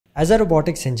As a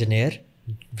robotics engineer,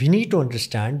 we need to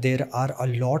understand there are a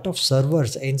lot of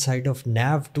servers inside of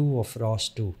nav2 of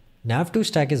ROS2. Nav2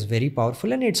 stack is very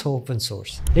powerful and it's open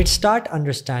source. Let's start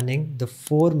understanding the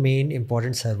four main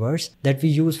important servers that we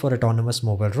use for autonomous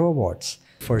mobile robots.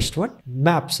 First one,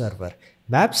 map server.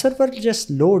 Map server just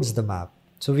loads the map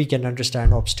so we can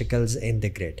understand obstacles in the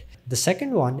grid. The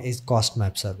second one is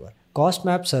Costmap server.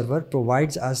 Costmap server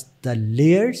provides us the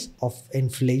layers of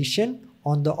inflation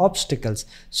on the obstacles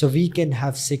so we can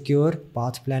have secure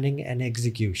path planning and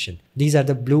execution. These are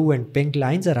the blue and pink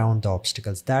lines around the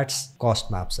obstacles. That's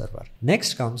Costmap server.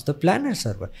 Next comes the planner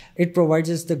server. It provides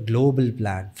us the global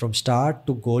plan from start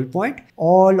to goal point,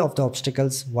 all of the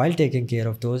obstacles. While taking care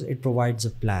of those, it provides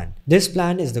a plan. This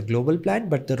plan is the global plan,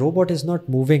 but the robot is not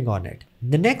moving on it.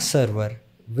 The next server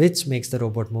which makes the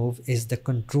robot move is the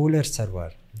controller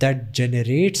server that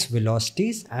generates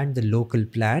velocities and the local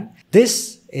plan.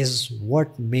 This is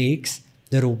what makes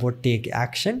the robot take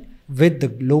action with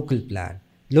the local plan.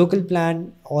 Local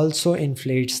plan also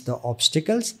inflates the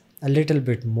obstacles a little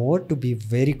bit more to be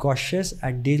very cautious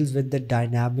and deals with the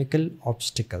dynamical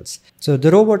obstacles. So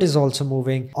the robot is also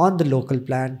moving on the local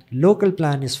plan. Local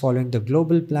plan is following the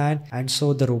global plan, and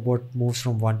so the robot moves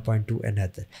from one point to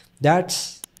another.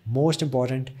 That's most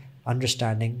important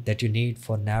understanding that you need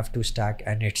for nav2 stack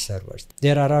and its servers.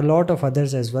 There are a lot of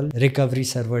others as well. Recovery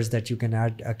servers that you can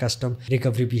add custom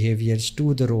recovery behaviors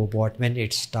to the robot when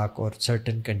it's stuck or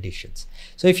certain conditions.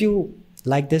 So if you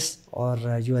like this or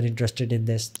you are interested in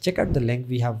this, check out the link.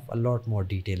 We have a lot more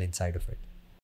detail inside of it.